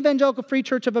summit of the Evangelical Free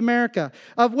Church of America,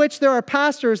 of which there are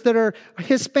pastors that are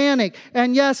Hispanic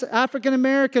and, yes, African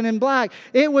American and black.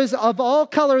 It was of all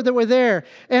color that were there.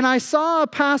 And I saw a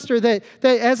pastor that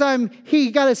as he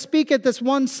got to speak at this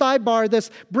one sidebar, this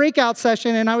breakout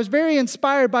session, and I was very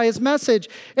inspired by his message.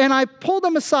 And I pulled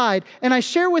him aside and I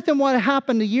shared with him what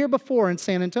happened a year before in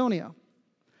San Antonio.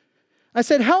 I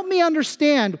said, help me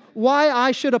understand why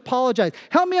I should apologize.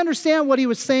 Help me understand what he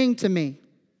was saying to me.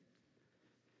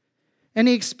 And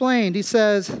he explained, he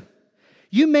says,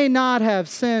 you may not have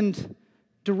sinned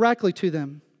directly to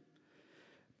them,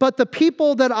 but the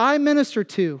people that I minister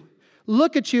to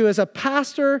look at you as a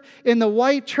pastor in the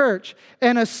white church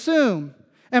and assume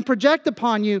and project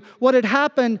upon you what had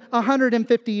happened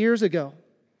 150 years ago.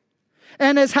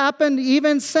 And has happened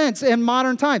even since in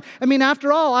modern time. I mean,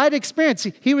 after all, I'd experienced,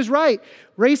 he was right,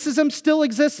 racism still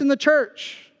exists in the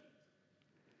church.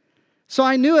 So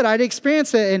I knew it, I'd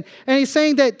experienced it. And he's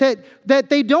saying that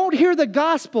they don't hear the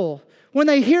gospel when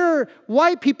they hear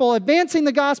white people advancing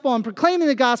the gospel and proclaiming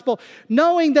the gospel,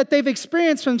 knowing that they've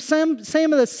experienced from some of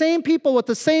the same people with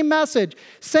the same message,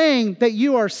 saying that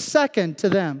you are second to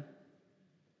them.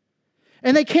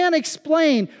 And they can't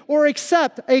explain or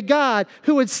accept a God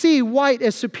who would see white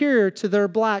as superior to their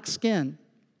black skin.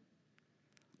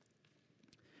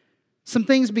 Some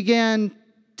things began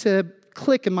to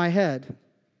click in my head.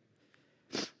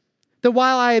 That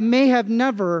while I may have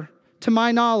never, to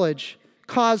my knowledge,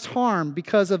 caused harm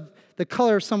because of the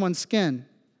color of someone's skin,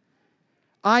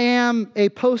 I am a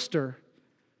poster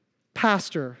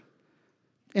pastor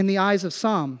in the eyes of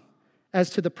some as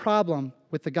to the problem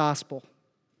with the gospel.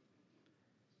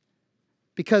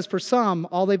 Because for some,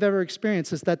 all they've ever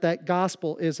experienced is that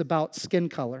gospel is about skin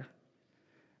color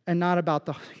and not about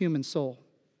the human soul.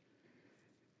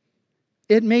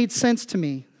 It made sense to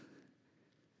me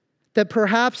that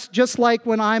perhaps just like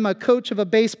when I'm a coach of a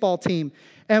baseball team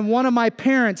and one of my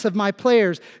parents of my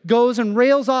players goes and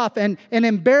rails off and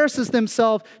embarrasses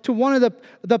themselves to one of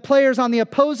the players on the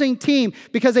opposing team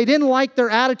because they didn't like their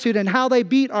attitude and how they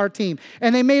beat our team.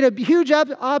 And they made a huge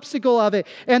obstacle of it.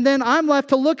 And then I'm left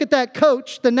to look at that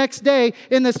coach the next day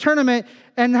in this tournament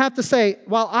and have to say,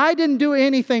 while I didn't do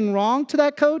anything wrong to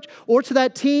that coach or to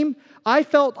that team, I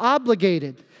felt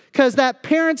obligated. Because that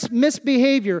parent's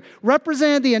misbehavior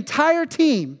represented the entire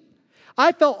team.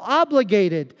 I felt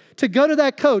obligated to go to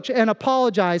that coach and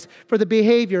apologize for the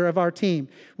behavior of our team.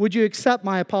 Would you accept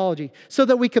my apology? So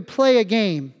that we could play a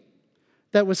game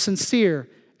that was sincere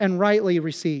and rightly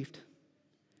received.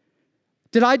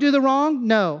 Did I do the wrong?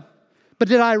 No. But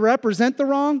did I represent the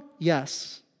wrong?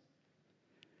 Yes.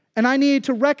 And I needed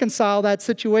to reconcile that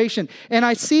situation. And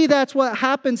I see that's what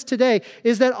happens today,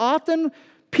 is that often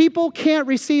people can't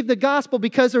receive the gospel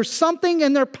because there's something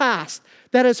in their past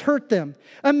that has hurt them.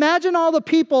 Imagine all the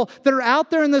people that are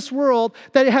out there in this world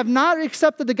that have not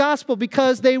accepted the gospel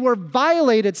because they were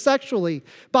violated sexually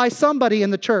by somebody in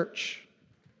the church.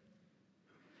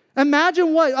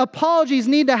 Imagine what apologies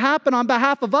need to happen on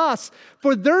behalf of us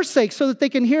for their sake so that they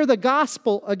can hear the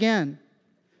gospel again.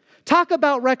 Talk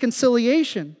about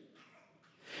reconciliation.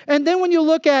 And then when you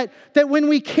look at that, when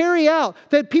we carry out,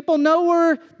 that people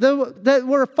know that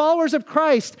we're followers of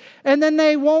Christ, and then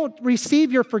they won't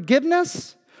receive your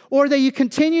forgiveness, or that you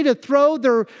continue to throw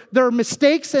their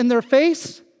mistakes in their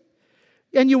face,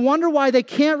 and you wonder why they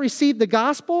can't receive the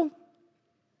gospel,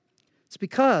 it's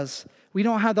because we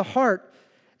don't have the heart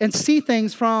and see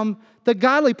things from the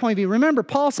godly point of view. Remember,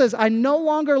 Paul says, I no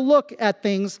longer look at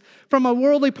things from a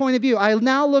worldly point of view. I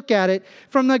now look at it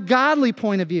from the godly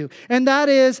point of view. And that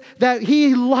is that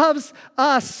he loves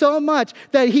us so much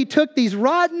that he took these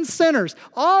rotten sinners,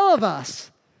 all of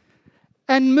us,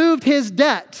 and moved his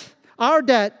debt, our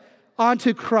debt,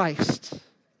 onto Christ.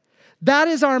 That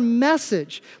is our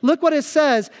message. Look what it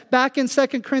says back in 2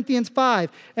 Corinthians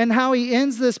 5 and how he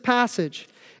ends this passage.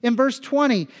 In verse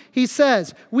 20, he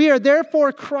says, we are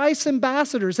therefore Christ's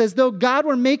ambassadors, as though God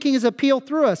were making his appeal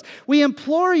through us. We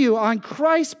implore you on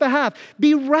Christ's behalf,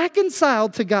 be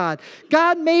reconciled to God.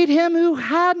 God made him who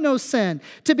had no sin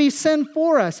to be sin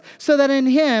for us, so that in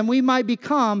him we might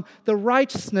become the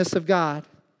righteousness of God.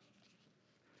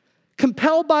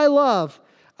 Compelled by love,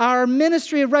 our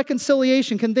ministry of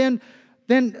reconciliation can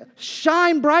then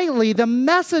shine brightly the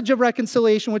message of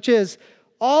reconciliation, which is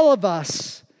all of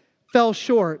us fell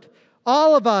short.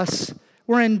 All of us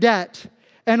were in debt,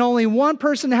 and only one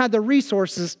person had the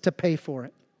resources to pay for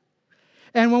it.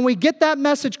 And when we get that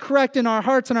message correct in our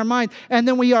hearts and our minds, and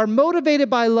then we are motivated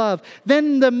by love,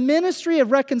 then the ministry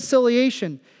of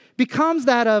reconciliation becomes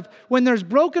that of when there's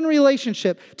broken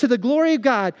relationship to the glory of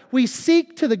God, we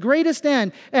seek to the greatest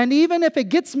end, and even if it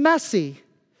gets messy,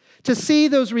 to see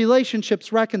those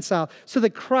relationships reconciled so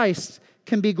that Christ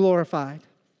can be glorified.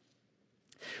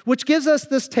 Which gives us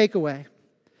this takeaway,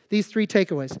 these three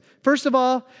takeaways. First of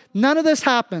all, none of this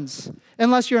happens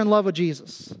unless you're in love with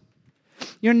Jesus.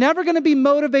 You're never going to be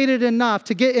motivated enough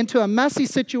to get into a messy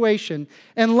situation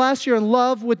unless you're in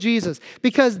love with Jesus,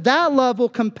 because that love will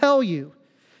compel you,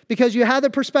 because you have the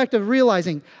perspective of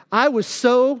realizing, I was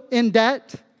so in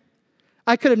debt,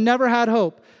 I could have never had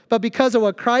hope. But because of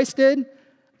what Christ did,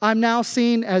 I'm now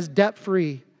seen as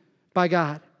debt-free by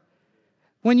God.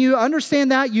 When you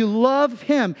understand that, you love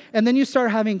him, and then you start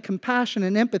having compassion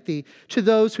and empathy to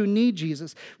those who need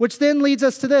Jesus, which then leads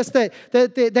us to this,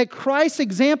 that Christ's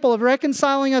example of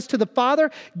reconciling us to the Father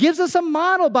gives us a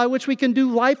model by which we can do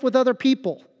life with other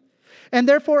people, and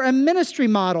therefore a ministry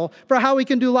model for how we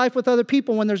can do life with other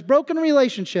people. When there's broken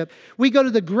relationship, we go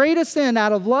to the greatest end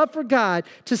out of love for God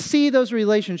to see those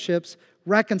relationships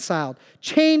reconciled,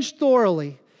 changed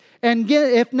thoroughly, and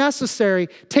if necessary,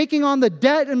 taking on the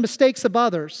debt and mistakes of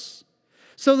others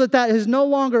so that is no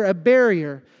longer a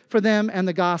barrier for them and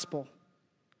the gospel.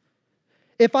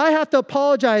 If I have to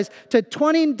apologize to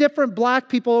 20 different black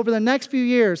people over the next few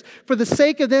years for the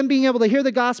sake of them being able to hear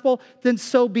the gospel, then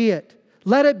so be it.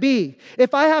 Let it be.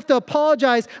 If I have to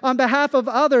apologize on behalf of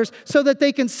others so that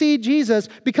they can see Jesus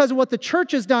because of what the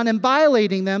church has done and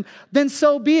violating them, then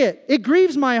so be it. It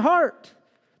grieves my heart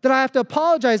that I have to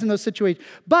apologize in those situations.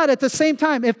 But at the same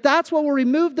time, if that's what will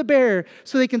remove the barrier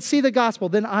so they can see the gospel,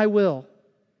 then I will.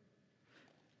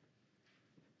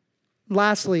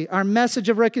 Lastly, our message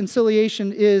of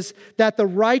reconciliation is that the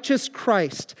righteous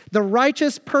Christ, the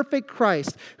righteous, perfect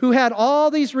Christ, who had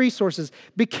all these resources,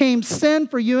 became sin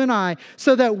for you and I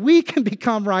so that we can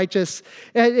become righteous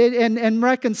and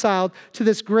reconciled to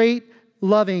this great,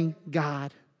 loving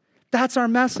God. That's our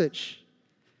message.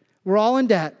 We're all in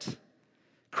debt.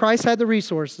 Christ had the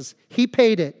resources. He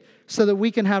paid it so that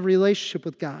we can have a relationship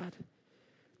with God.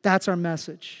 That's our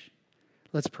message.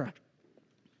 Let's pray.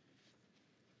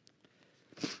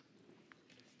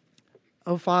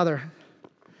 Oh, Father,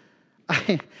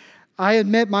 I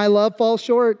admit my love falls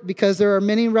short because there are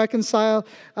many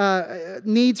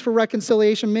needs for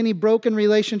reconciliation, many broken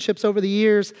relationships over the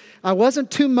years. I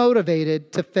wasn't too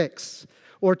motivated to fix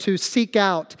or to seek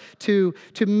out, to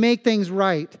make things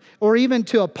right, or even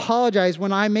to apologize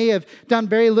when I may have done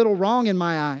very little wrong in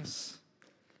my eyes.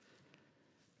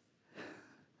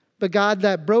 But God,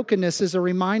 that brokenness is a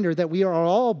reminder that we are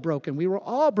all broken. We were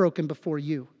all broken before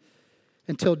you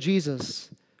until Jesus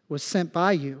was sent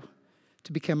by you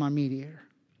to become our mediator.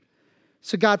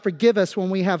 So God, forgive us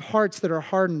when we have hearts that are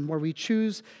hardened, where we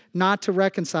choose not to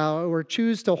reconcile or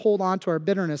choose to hold on to our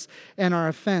bitterness and our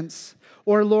offense.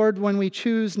 Or, Lord, when we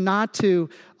choose not to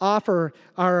offer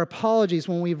our apologies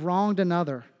when we've wronged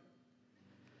another.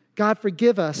 God,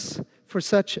 forgive us for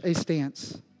such a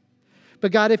stance.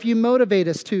 But God, if you motivate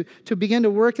us to begin to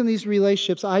work in these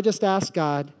relationships, I just ask,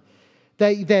 God,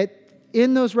 that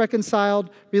in those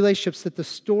reconciled relationships, that the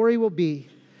story will be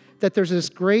that there's this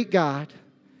great God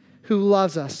who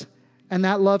loves us, and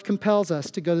that love compels us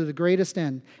to go to the greatest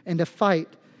end and to fight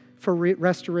for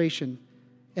restoration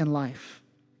in life.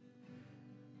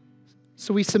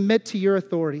 So we submit to your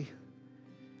authority.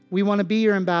 We want to be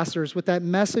your ambassadors with that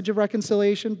message of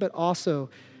reconciliation, but also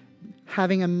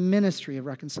having a ministry of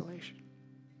reconciliation.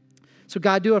 So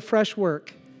God, do a fresh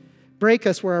work. Break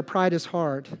us where our pride is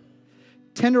hard.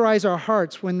 Tenderize our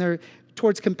hearts when they're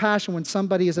towards compassion when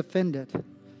somebody is offended,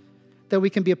 that we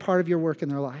can be a part of your work in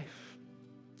their life.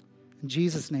 In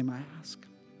Jesus' name I ask.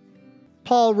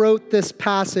 Paul wrote this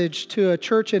passage to a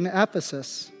church in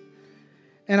Ephesus,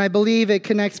 and I believe it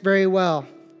connects very well.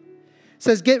 It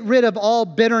says, get rid of all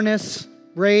bitterness,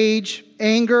 rage,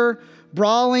 anger,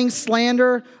 brawling,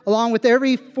 slander, along with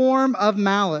every form of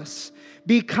malice.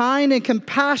 Be kind and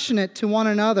compassionate to one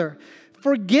another,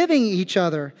 forgiving each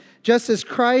other, just as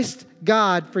Christ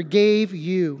God forgave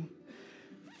you.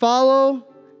 Follow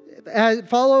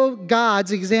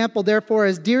God's example, therefore,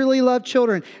 as dearly loved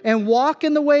children, and walk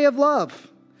in the way of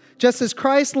love, just as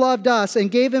Christ loved us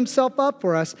and gave himself up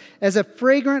for us as a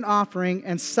fragrant offering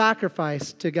and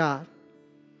sacrifice to God.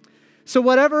 So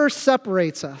whatever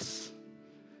separates us,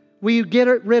 we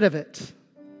get rid of it,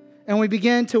 and we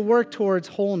begin to work towards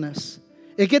wholeness.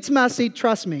 It gets messy,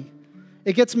 trust me.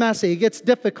 It gets messy, it gets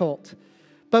difficult,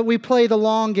 but we play the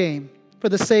long game for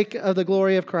the sake of the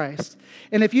glory of Christ.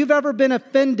 And if you've ever been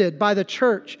offended by the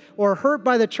church or hurt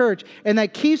by the church, and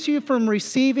that keeps you from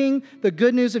receiving the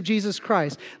good news of Jesus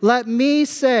Christ, let me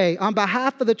say on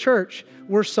behalf of the church,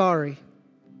 we're sorry.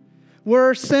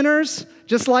 We're sinners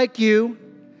just like you,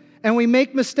 and we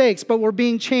make mistakes, but we're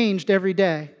being changed every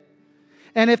day.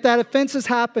 And if that offense has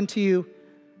happened to you,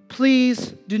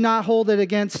 please do not hold it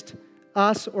against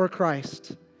us or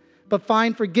Christ, but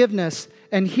find forgiveness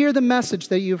and hear the message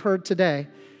that you've heard today,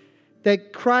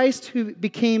 that Christ who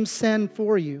became sin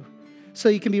for you so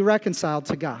you can be reconciled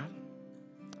to God.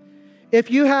 If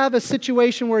you have a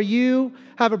situation where you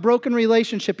have a broken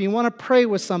relationship, and you want to pray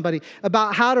with somebody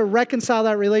about how to reconcile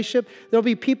that relationship, there'll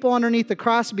be people underneath the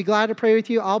cross who'll be glad to pray with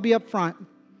you. I'll be up front.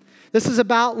 This is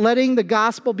about letting the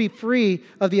gospel be free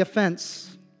of the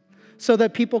offense so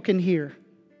that people can hear.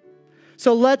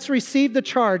 So let's receive the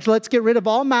charge. Let's get rid of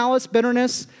all malice,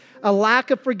 bitterness, a lack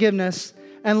of forgiveness,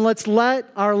 and let's let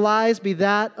our lives be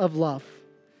that of love,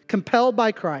 compelled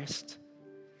by Christ.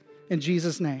 In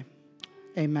Jesus' name,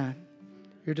 amen.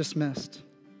 You're dismissed.